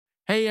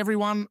Hey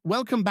everyone,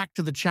 welcome back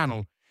to the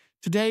channel.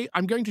 Today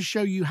I'm going to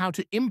show you how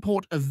to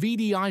import a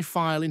VDI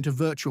file into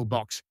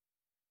VirtualBox.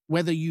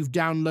 Whether you've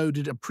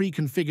downloaded a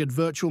pre-configured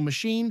virtual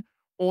machine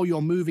or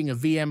you're moving a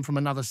VM from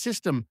another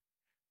system,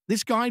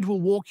 this guide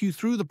will walk you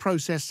through the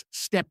process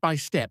step by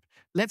step.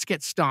 Let's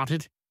get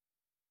started.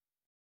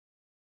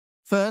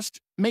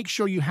 First, make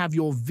sure you have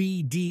your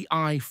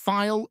VDI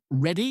file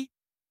ready.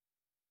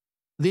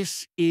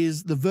 This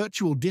is the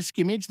virtual disk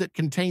image that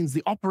contains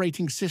the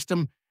operating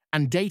system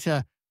and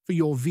data for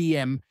your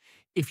VM.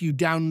 If you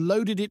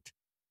downloaded it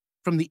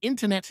from the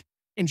internet,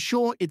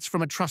 ensure it's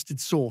from a trusted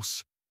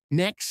source.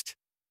 Next,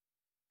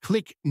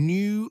 click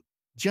New,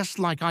 just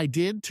like I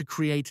did, to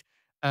create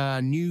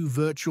a new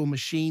virtual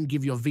machine.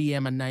 Give your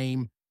VM a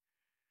name.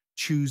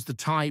 Choose the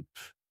type,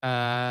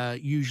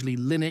 usually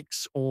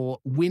Linux or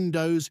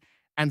Windows,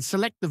 and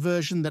select the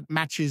version that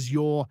matches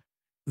your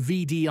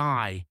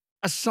VDI.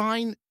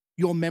 Assign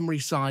your memory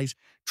size.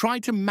 Try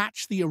to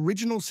match the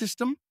original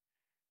system.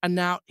 And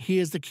now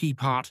here's the key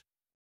part.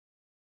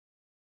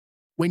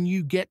 When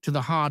you get to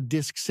the hard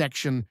disk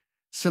section,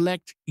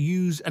 select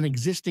Use an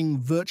existing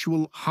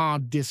virtual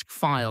hard disk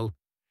file.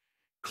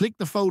 Click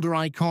the folder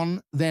icon,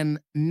 then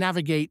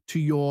navigate to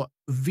your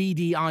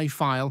VDI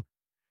file,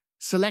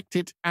 select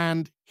it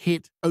and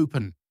hit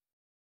Open.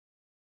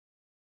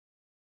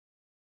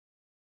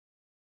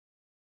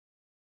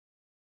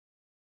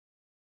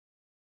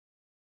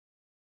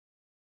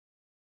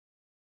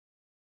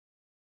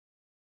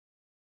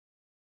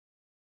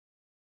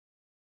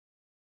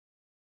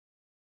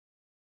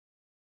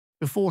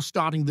 Before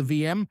starting the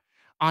VM,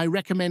 I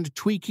recommend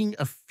tweaking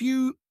a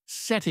few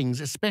settings,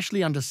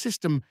 especially under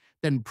System,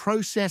 then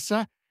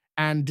Processor,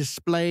 and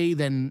Display,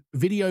 then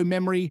Video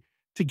Memory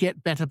to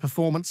get better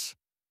performance.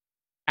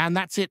 And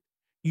that's it.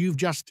 You've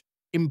just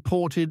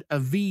imported a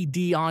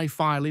VDI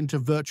file into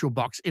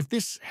VirtualBox. If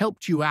this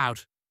helped you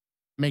out,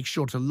 make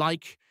sure to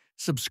like,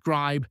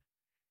 subscribe,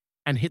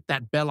 and hit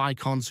that bell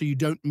icon so you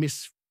don't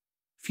miss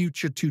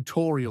future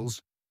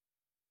tutorials.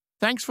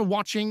 Thanks for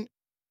watching,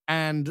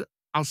 and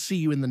I'll see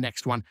you in the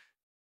next one.